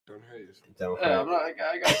Don't hurt yourself. Don't I'm not,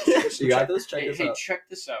 I got this. You got this? Check Hey, this hey, out. check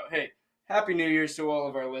this out. Hey, Happy New Year's to all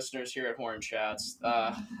of our listeners here at Horn Chats.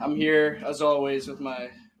 I'm here, as always, with my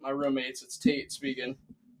roommates. It's Tate speaking.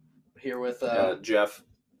 Here with... Jeff.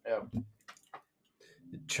 Yeah.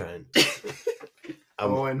 Trent.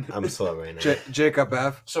 Owen. I'm slow right now. Jacob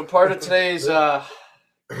F. So part of today's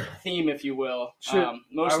theme, if you will,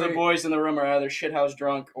 most of the we- boys in the room are either shithouse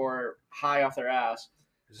drunk or high off their ass.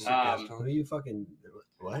 Is this a guest Who home? are you fucking...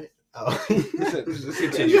 What? Oh.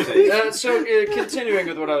 Continue. Continuing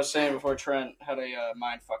with what I was saying before Trent had a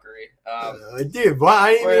mind fuckery. Dude,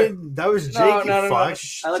 why? I mean, that was Jake, you fuck.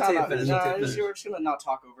 Shh, I'll let time you out. finish, No, let you finish. we're just gonna not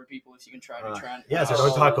talk over people if you can try to, Trent. Yeah, so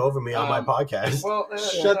don't talk over me on my podcast. Well,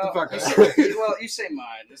 Shut the fuck up. Well, you say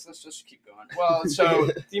mine. Let's just keep going. Well, so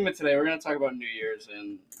theme of today, we're gonna talk about New Year's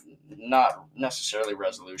and not necessarily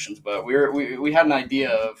resolutions, but we had an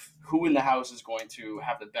idea of who in the house is going to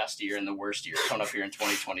have the best year and the worst year coming up here in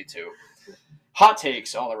 2022. Hot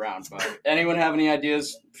takes all around, but anyone have any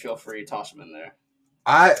ideas? Feel free, toss them in there.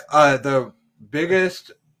 The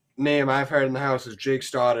biggest name I've heard in the house is Jake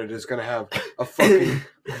Stoddard is gonna have a fucking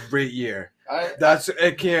great year.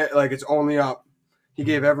 It can't, like, it's only up. He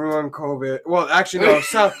gave everyone COVID. Well, actually no.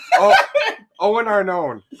 Owen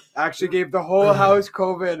Arnone actually gave the whole house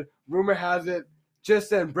COVID. Rumor has it, just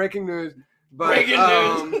then, breaking news. But Breaking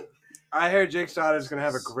news. I heard Jake Stoddard is gonna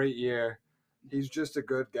have a great year. He's just a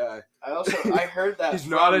good guy. I heard that He's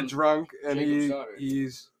not a drunk, and Jacob Stoddard.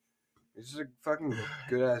 he's just a fucking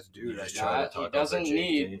good ass dude. I Just guess. trying to He talk doesn't over Jake,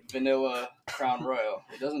 need dude. vanilla Crown Royal.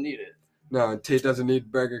 He doesn't need it. No, Tate doesn't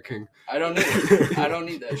need Burger King. I don't need it. I don't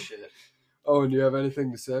need that shit. Oh, and do you have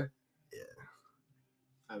anything to say?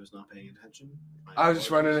 I was not paying attention. I was just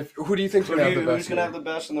wondering who do you think's gonna have the best? Who's gonna have the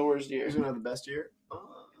best and the worst year? Who's gonna have the best year?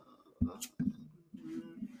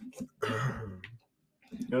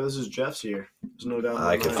 This is Jeff's year. There's no doubt.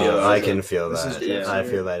 I can feel This that. is Jeff's I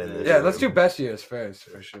year. feel that in this. Yeah, let's do best years first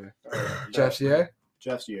for sure. Jeff's year.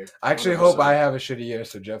 Jeff's year. I actually 100%. hope I have a shitty year,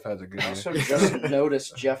 so Jeff has a good I year. also just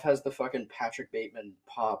noticed Jeff has the fucking Patrick Bateman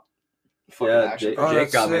pop. Fucking Yeah, action Jake- figure.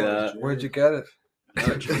 that's got me sick. that. Where'd you get it?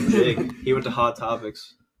 Jake, he went to Hot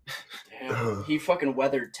Topics. Damn, he fucking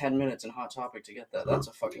weathered 10 minutes in Hot Topic to get that. That's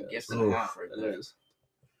a fucking gift and a half right That there. is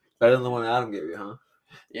better than the one Adam gave you, huh?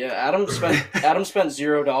 Yeah, Adam spent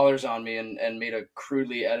 $0 on me and made a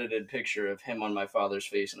crudely edited picture of him on my father's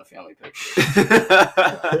face in a family picture.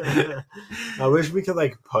 I wish we could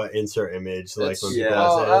insert image when It's- people yeah.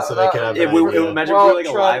 ask it, so they can have It an would idea. imagine Well, like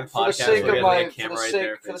a Trent, live for the podcast sake where we of have like my a camera right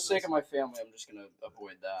there. for the sake of my family, I'm just gonna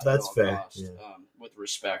avoid that. That's at all fair, costs, yeah. with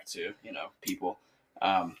respect to people.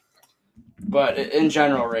 But in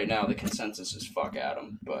general, right now the consensus is fuck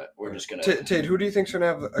Adam. But we're just gonna. Tate, who do you think's gonna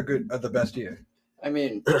have the best year? I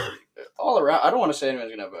mean, all around. I don't want to say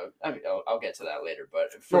anyone's gonna have a. I mean, I'll get to that later.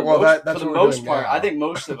 But for That's the what we're most doing part, now. I think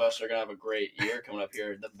most of us are gonna have a great year coming up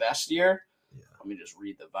here. The best year. Yeah. Let me just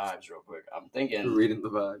read the vibes real quick. I'm thinking. Reading the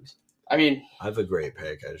vibes. I mean, I have a great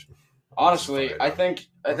pick. honestly, I think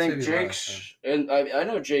I'll save you Jake's, and I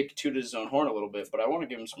know Jake tooted his own horn a little bit, but I want to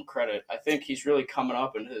give him some credit. I think he's really coming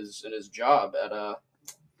up in his job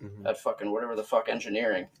at fucking whatever the fuck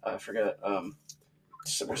engineering. I forget.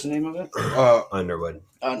 What's the name of it? Underwood.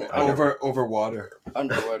 Over water.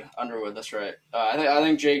 Underwood. That's right. I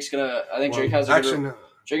think Jake's gonna. I think Jake has a actually, good. no.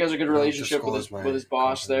 Jake has a good Don't relationship with disclose his my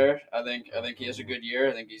boss company. there. I think he has a good year.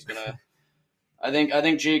 I think he's gonna. I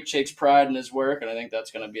think Jake takes pride in his work, and I think that's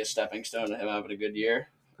gonna be a stepping stone to him having a good year.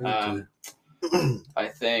 I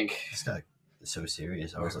think. This guy is so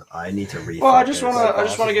serious. I need to read. Well, I just want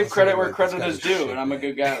to give credit where credit is due, and I'm a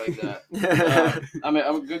good guy like that. I'm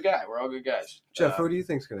a good guy. We're all good guys. Jeff, who do you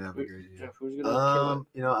think's gonna have a great year? Jeff, who's gonna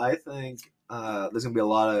kill it? I think there's gonna be a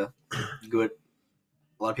lot of people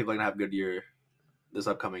are gonna have a good year this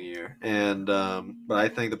upcoming year, and but I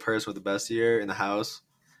think the person with the best year in the house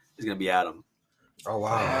is gonna be Adam. Oh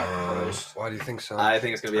wow! Christ. Why do you think so? I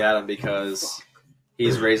think it's gonna be Adam because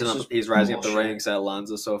he's rising up bullshit. the ranks at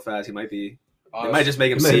Alonzo so fast. They might Honestly, just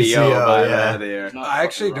make him He might be CEO by the yeah. end of the year. he's not I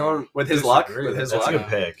actually fucking wrong. don't. With his luck, disagree. That's a good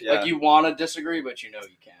pick. Yeah. Like you want to disagree, but you know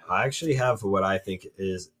you can't. I actually have what I think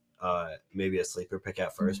is maybe a sleeper pick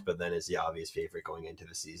at first, but then is the obvious favorite going into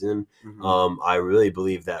the season. Mhm. I really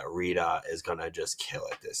believe that Rita is gonna just kill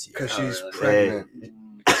it this year. Because she's really? pregnant.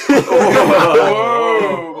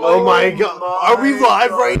 Oh my god! Are we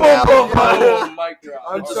live right now? Oh, mic drop.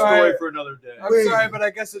 I'm That's a sorry. story for another day. I'm Wait. sorry, but I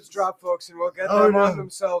guess it's drop, folks, and we'll get Oh, them no. on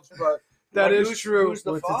themselves. But that is true. Who's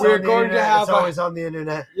the It's fuck? We're on the going to internet. have It's a- always on the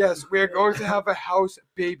internet. Yes, we're going to have a house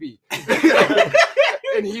baby,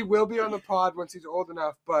 and he will be on the pod once he's old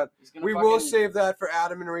enough. But He's gonna we will fucking- save that for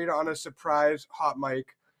Adam and Rita on a surprise hot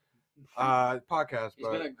mic. podcast. He's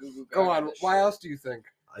But been a goo-goo go gaga on. this Why shit. else do you think?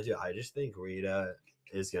 I just think Rita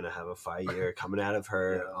is gonna have a fire year coming out of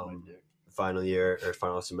her Yeah, my dick. final year or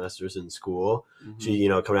final semesters in school. Mm-hmm. She,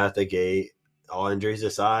 coming out the gate, all injuries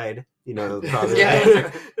aside, probably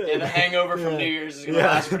Yeah, the hangover from New Year's is gonna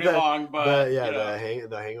last pretty long, but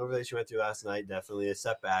the hangover that she went through last night definitely a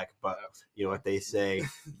setback. But you know what they say,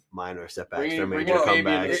 minor setbacks are major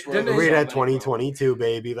comebacks. Rita 2022,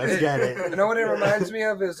 baby, let's get it. You know what it reminds me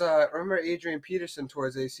of is remember Adrian Peterson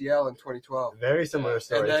towards ACL in 2012. Very similar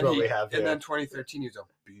story to what we have here. And then 2013 he was a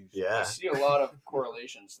beast. Yeah, I see a lot of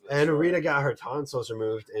correlations to this. And story. Rita got her tonsils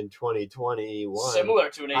removed in 2021. Similar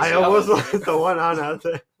to an ACL. I almost wanted the one on out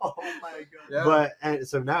there. Oh my god! Yeah. But and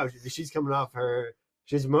so now she's coming off her.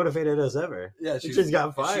 She's motivated as ever. Yeah, she just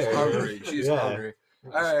got fired. She's hungry. She's hungry.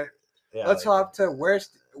 All right, Yeah, let's hop to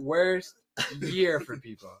worst year for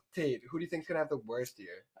people. Tate, who do you think's gonna have the worst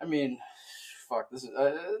year? I mean, fuck. This is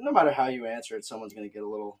no matter how you answer it, someone's gonna get a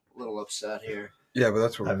little upset here. Yeah, but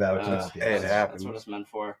that's what I vouch it happens. That's what it's meant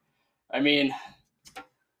for. I mean,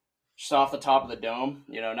 just off the top of the dome,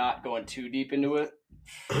 not going too deep into it.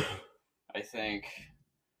 I think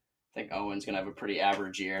Owen's gonna have a pretty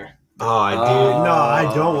average year. Oh, I do. No,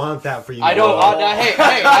 I don't want that for you. I don't. Hey,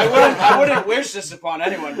 I wouldn't wish this upon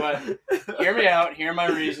anyone, but hear me out. Hear my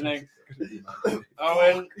reasoning.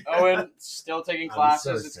 Owen, still taking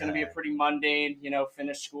classes. It's gonna be a pretty mundane,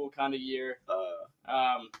 finish school kind of year.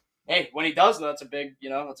 Hey, when he does, that's a big,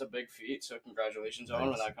 that's a big feat. So congratulations, Owen,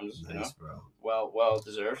 when that comes, bro. well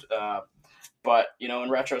deserved. But in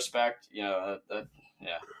retrospect,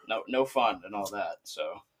 no fun and all that.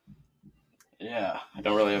 So. Yeah, I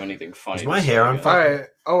don't really have anything funny. Is my hair on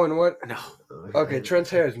fire? All right, Owen, what? No. Okay,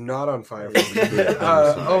 Trent's hair is not on fire.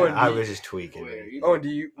 Owen, I was just tweaking. Owen, who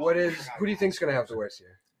do you think's gonna have the worst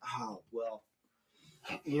year? Oh well,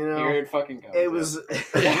 Here it fucking comes. it was.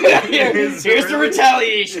 Here's the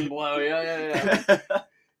retaliation blow. Yeah.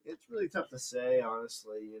 It's really tough to say,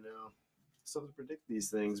 honestly. It's tough to predict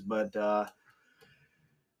these things, but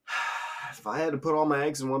if I had to put all my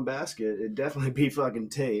eggs in one basket, it'd definitely be fucking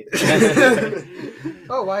Tate.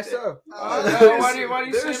 Oh, why so? Why do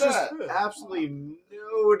you say There's that? just absolutely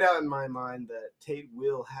no doubt in my mind that Tate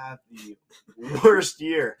will have the worst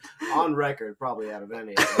year on record, probably out of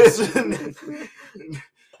any of us.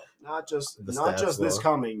 Not just this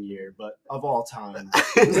coming year, but of all time.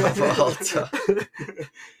 Of all time.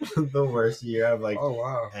 The worst year of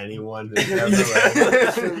anyone has ever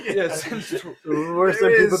read. Yes. Worse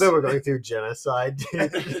than people that were going through genocide.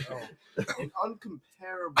 An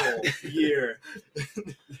uncomparable year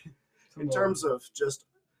in terms of just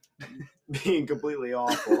being completely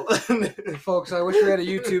awful. Folks, I wish we had a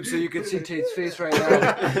YouTube so you could see Tate's face right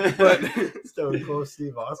now. But Stone Cold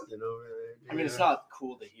Steve Austin over there. I mean, it's not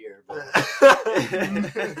cool to hear, but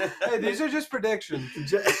hey, these are just predictions.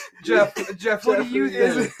 Jeff, what do you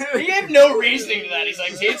think? he gave no reasoning to that. He's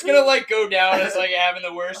like, Tate's gonna go down as having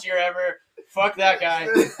the worst year ever. Fuck that guy.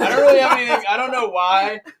 I don't really have anything. I don't know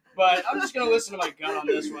why, but I'm just gonna listen to my gut on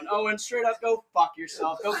this one. Owen, straight up, go fuck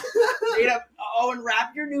yourself. Go straight up. Owen,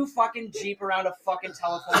 wrap your new fucking Jeep around a fucking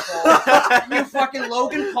telephone pole. You fucking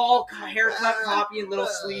Logan Paul haircut copy and little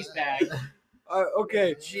sleaze bag.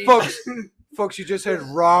 Okay, Jeez. folks, you just heard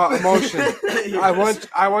raw emotion. I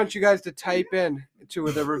want you guys to type in to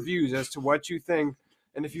the reviews as to what you think,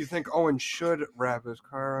 and if you think Owen should wrap his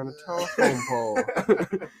car on a telephone pole.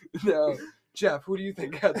 No, Jeff, who do you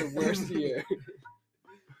think had the worst year?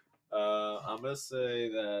 I'm gonna say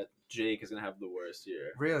that Jake is gonna have the worst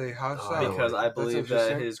year. Really? How so? Because I That's believe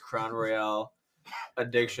that interesting. his Crown Royale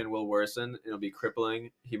addiction will worsen. It'll be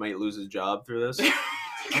crippling. He might lose his job through this.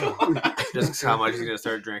 Just how much he's gonna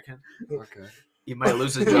start drinking. Okay. He might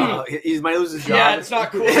lose his job. He might lose his job. Yeah, it's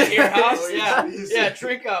not cool at your house. Yeah,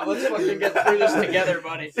 drink up. Let's fucking get through this together,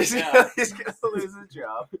 buddy. Yeah. He's gonna lose his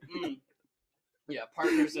job. Yeah,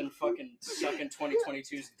 partners in fucking sucking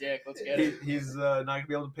 2022's dick. Let's get it. He's not gonna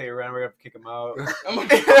be able to pay rent. We're gonna have to kick him out. Oh my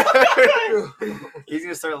God. He's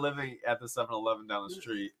gonna start living at the 7-Eleven down the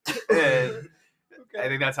street. And I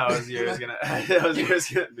think that's how his year is gonna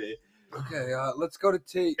be. Okay, let's go to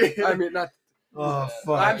Tate. I mean, not. Oh,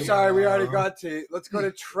 fuck. I'm sorry, we already got Tate. Let's go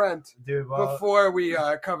to Trent Dude, before we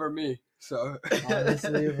cover me. So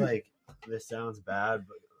honestly, this sounds bad,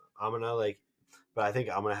 but I'm gonna but I think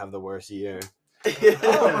I'm gonna have the worst year.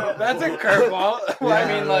 Oh, that's a curveball. Yeah,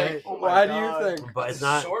 I mean, right? why do you think? But it's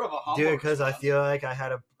not, sort of a humble dude, because I response. feel like I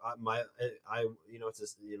had a it's a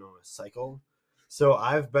cycle. So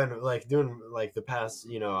I've been doing the past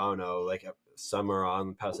I don't know summer on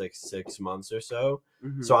the past 6 months or so.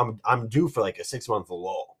 Mm-hmm. So I'm due for a 6-month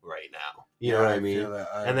lull right now. You know what I mean? feel that.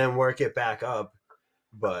 And then work it back up.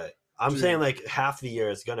 But I'm saying like half the year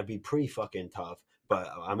is gonna be pretty fucking tough. But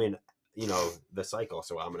I mean, you know, the cycle,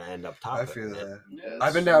 so I'm gonna end up top. I feel that. Yeah,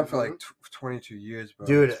 I've been down for like 22 years, bro.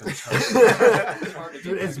 Dude, It's been tough.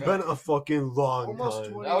 dude, it's been a fucking long Almost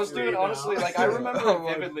time. 20. I was doing, now. honestly, like, I remember Oh,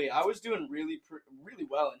 it vividly. I was doing really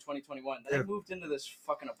well in 2021. Then I Yeah. moved into this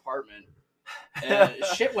fucking apartment, and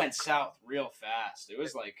shit went south real fast. It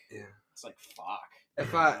was like, Yeah. it's like, fuck.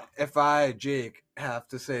 If I, Jake, have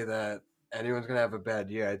to say that anyone's gonna have a bad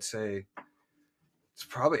year, I'd say it's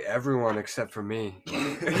probably everyone except for me.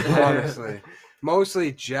 Honestly,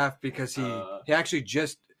 mostly Jeff because he actually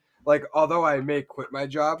just like although I may quit my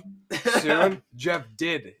job soon, Jeff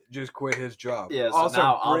did just quit his job. Yeah, so also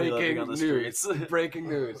now I'll be living breaking on the news. streets. Breaking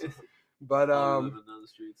news. But I'll be living on the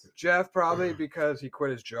streets. Jeff probably because he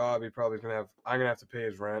quit his job, he probably gonna have. I'm gonna have to pay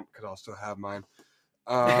his rent because I'll still have mine.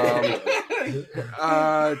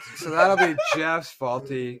 So that'll be Jeff's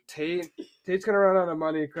faulty. Tate's gonna run out of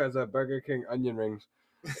money because of Burger King onion rings,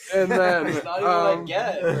 and then It's not even what I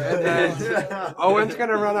get. and then Owen's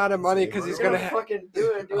gonna run out of money because he's gonna. fucking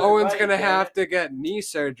do it. Owen's gonna have to get knee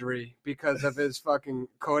surgery because of his fucking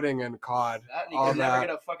coding and COD. That, and he all could never that.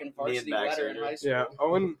 get a fucking and varsity back letter in surgery. high school. Yeah,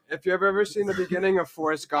 Owen. If you've ever seen the beginning of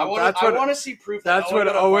Forrest I Gump, want to see proof that that's Owen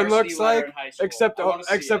what got a Owen varsity looks letter like, in high school. except I wanna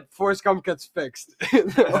see except it. Forrest Gump gets fixed,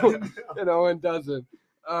 and Owen doesn't.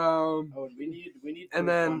 Owen, we need. And proof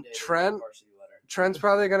then one day that you got a Trent- varsity letter. Trent's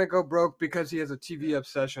probably gonna go broke because he has a TV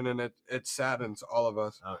obsession, and it saddens all of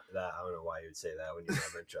us. I don't know why you'd say that when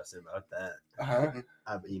you've been stressing about that. Uh-huh.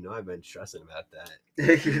 I've been stressing about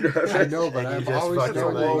that. I know, but And I'm you just always fucking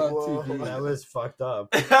talking like- about TV. That was fucked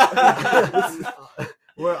up.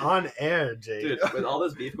 We're on air, Jake. Dude, with all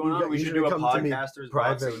this beef going You on, got- we you should should do a come to me podcaster's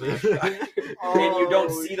privately. boxing match. And you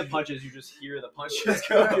don't see the punches, you just hear the punches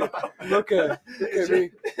go. Look at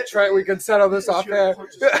me. Trent, we can settle this off air.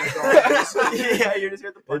 Yeah, you just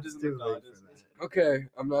hear the punches It's and the too late dodges. for that. Okay,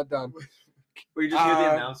 I'm not done. We just hear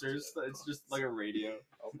the Uh, announcers. It's just like a radio.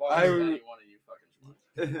 I'll box I- any one of you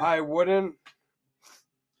fuckers. I wouldn't.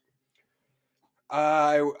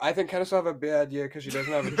 I think Kennesaw will have a bad year because she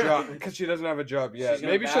doesn't have a job. Because she doesn't have a job yet. She's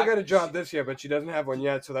gonna Maybe she'll back- get a job this year, but she doesn't have one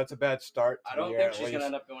yet, so that's a bad start. To I don't the year, think at she's gonna least.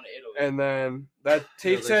 end up going to Italy. And then that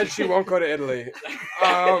Tate like said she- she won't go to Italy.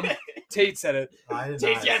 Tate said it. I did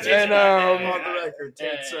Tate, not yeah, say Tate And, said that. I'm on the record.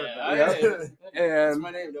 Tate said that. Yeah. That's And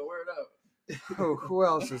my name. Don't wear it up. who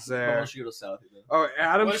else is How there? much should you go to South? Oh,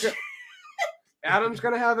 Adam's. Well, Adam's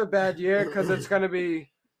gonna have a bad year because it's gonna be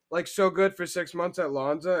like so good for 6 months at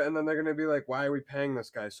Lonza, and then they're gonna be like, "Why are we paying this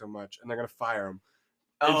guy so much?" And they're gonna fire him.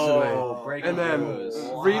 Oh, breaking And then news.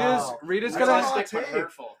 Rita's That's gonna. a hot Realistic but take.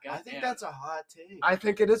 hurtful. I think Goddamn. that's a hot take. I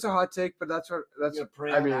think it is a hot take, but that's You're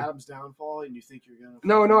I mean, Adam's downfall, and you think you're gonna.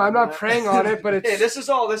 no, I'm not that? praying on it, but it's Hey, this is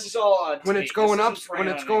all. when it's going up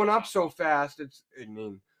up so fast. I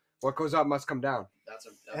mean, what goes up must come down.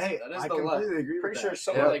 Hey, that is I the completely agree with Pretty that. sure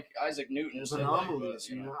someone Yeah. like Isaac Newton There's said that, but, anomalies,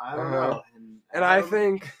 you you know. know. I don't Uh-huh. know. And I Adam-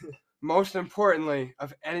 think, most importantly,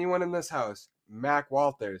 of anyone in this house, Mac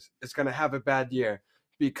Walters is going to have a bad year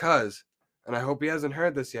because, and I hope he hasn't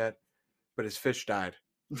heard this yet, but his fish died.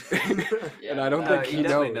 Yeah, And I don't that- think he that's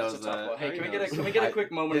definitely a knows. tough that. one. Hey, He can we get a knows. can we get a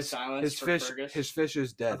quick moment of silence His for fish, Fergus? his fish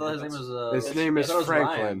is I dead. thought his name was. His name is I thought it was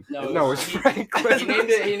Franklin. Ryan. No, it's he- Franklin.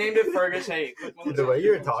 He named it Fergus. Hey, quick moment The of way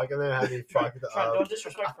you were silence. talking there had me fucked Trent, up. don't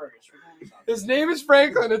disrespect Fergus. We're going to silence. His name is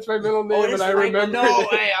Franklin. It's my middle name, Oh, it and is I Franklin. remember. No, it.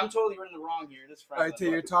 hey, I'm totally in the wrong here. This All right, Franklin.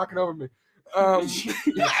 T, you're talking over me. I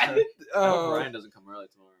hope Um, Ryan doesn't come early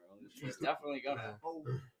tomorrow. He's definitely gonna. Oh,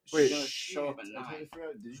 Wait. He's gonna show up at shit, I 9. totally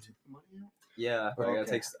forgot. Did you take the money out? Yeah, but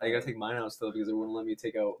Okay. I gotta take mine out still because it wouldn't let me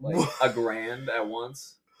take out like $1,000 at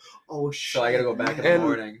once. Oh shit! So I gotta go back in the And-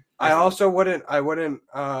 morning. I also wouldn't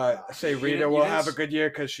say You Rita didn't- will you have a didn't- good year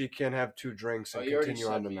because she can't have 2 drinks Oh, and you already continue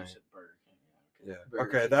said on the you night. said Burger King. Yeah. Burger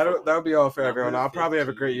Okay, King. that'll be all for Number everyone. I'll probably have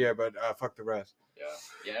a 15. great year, but fuck the rest.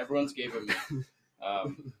 Yeah, everyone's gave it me.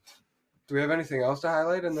 Do we have anything else to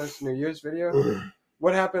highlight in this New Year's video?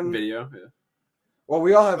 What happened? Video. Yeah. Well,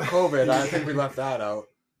 we all have COVID. I think we left that out.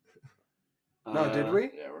 No, did we?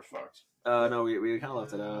 Yeah, we're fucked. No, we kind of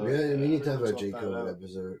left it out. We need to have a Let's J swap Code that out.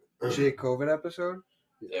 episode. Jake COVID episode?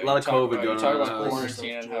 Yeah, A lot you of talk COVID about, going you talk on. about Uh,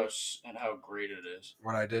 quarantine and how great it is.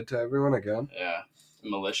 What I did to everyone again? Yeah,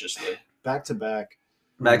 maliciously. Back to back.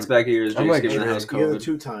 Back to back years, I'm Jake's like giving the house You're the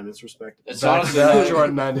COVID. 2-time. It's respectable. It's Back to honestly that not-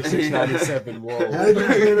 Jordan 96, 97. Whoa. How did you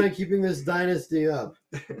plan on keeping this dynasty up?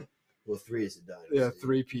 Well, 3 is a dynasty. Yeah,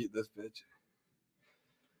 3-peat this bitch.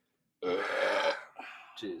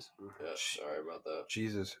 Jeez. Yeah, sorry about that.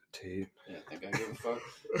 Jesus, Tate. Yeah, think I give a fuck?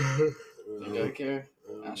 Think I care?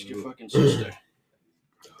 Ask your fucking sister.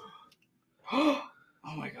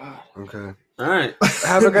 Oh my god. Okay. All right.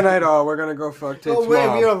 Have a good night, all. We're gonna go fuck Tate's Oh wait,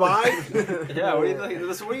 mom. we are live. Yeah. What do you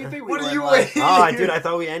think? What do you think? What we are you went live? waiting? Oh, dude, I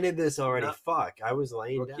thought we ended this already. No. Fuck, I was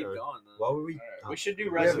laying We'll down. keep going. Then. What were we? All right. We should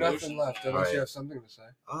do We have resolutions. nothing left unless Alright. you have something to say.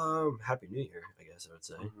 Happy New Year, I guess I would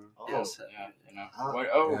say. Oh, Yes, yeah, you know. Ah, What,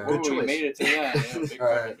 yeah. Good we choice. made it to the end. Yeah, big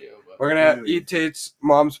Alright. fucking deal. But We're gonna eat Tate's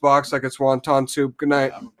mom's box like it's wonton soup. Good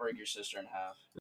night. I'm gonna break your sister in half.